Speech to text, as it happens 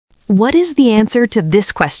What is the answer to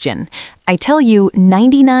this question? I tell you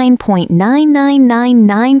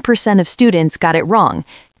 99.9999% of students got it wrong.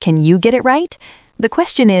 Can you get it right? The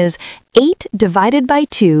question is 8 divided by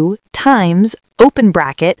 2 times, open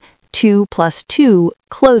bracket, 2 plus 2,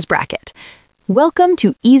 close bracket. Welcome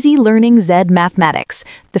to Easy Learning zed-Mathematics.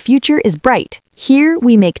 The future is bright. Here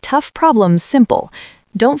we make tough problems simple.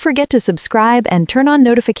 Don't forget to subscribe and turn on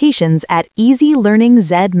notifications at Easy Learning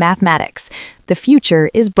zed-Mathematics. The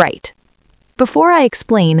future is bright. Before I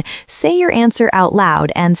explain, say your answer out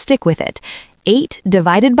loud and stick with it. 8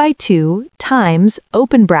 divided by 2 times,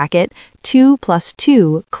 open bracket, 2 plus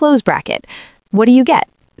 2, close bracket. What do you get?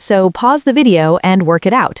 So pause the video and work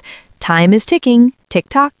it out. Time is ticking.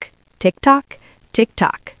 Tick-tock, tick-tock,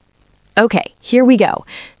 tick-tock. Okay, here we go.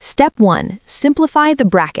 Step 1. Simplify the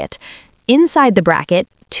bracket. Inside the bracket,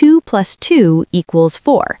 2 plus 2 equals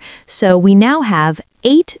 4. So we now have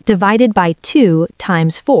 8 divided by 2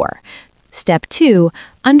 times 4. Step 2.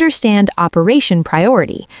 Understand operation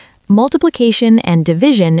priority. Multiplication and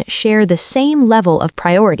division share the same level of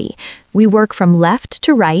priority. We work from left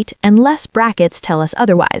to right unless brackets tell us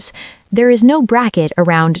otherwise. There is no bracket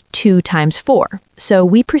around 2 times 4, so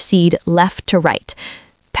we proceed left to right.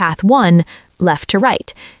 Path 1, left to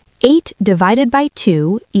right. 8 divided by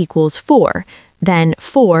 2 equals 4. Then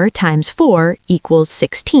 4 times 4 equals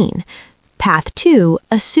 16. Path 2,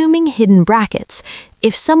 assuming hidden brackets.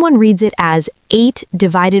 If someone reads it as 8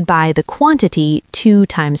 divided by the quantity 2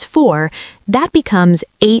 times 4, that becomes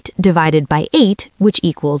 8 divided by 8, which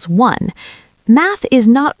equals 1. Math is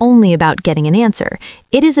not only about getting an answer,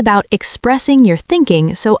 it is about expressing your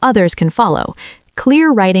thinking so others can follow.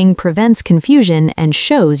 Clear writing prevents confusion and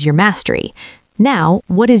shows your mastery. Now,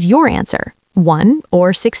 what is your answer? 1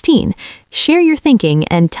 or 16? Share your thinking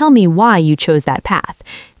and tell me why you chose that path.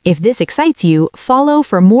 If this excites you, follow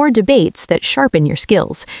for more debates that sharpen your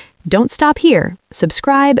skills. Don't stop here.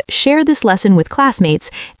 Subscribe, share this lesson with classmates,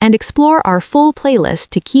 and explore our full playlist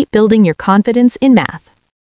to keep building your confidence in math.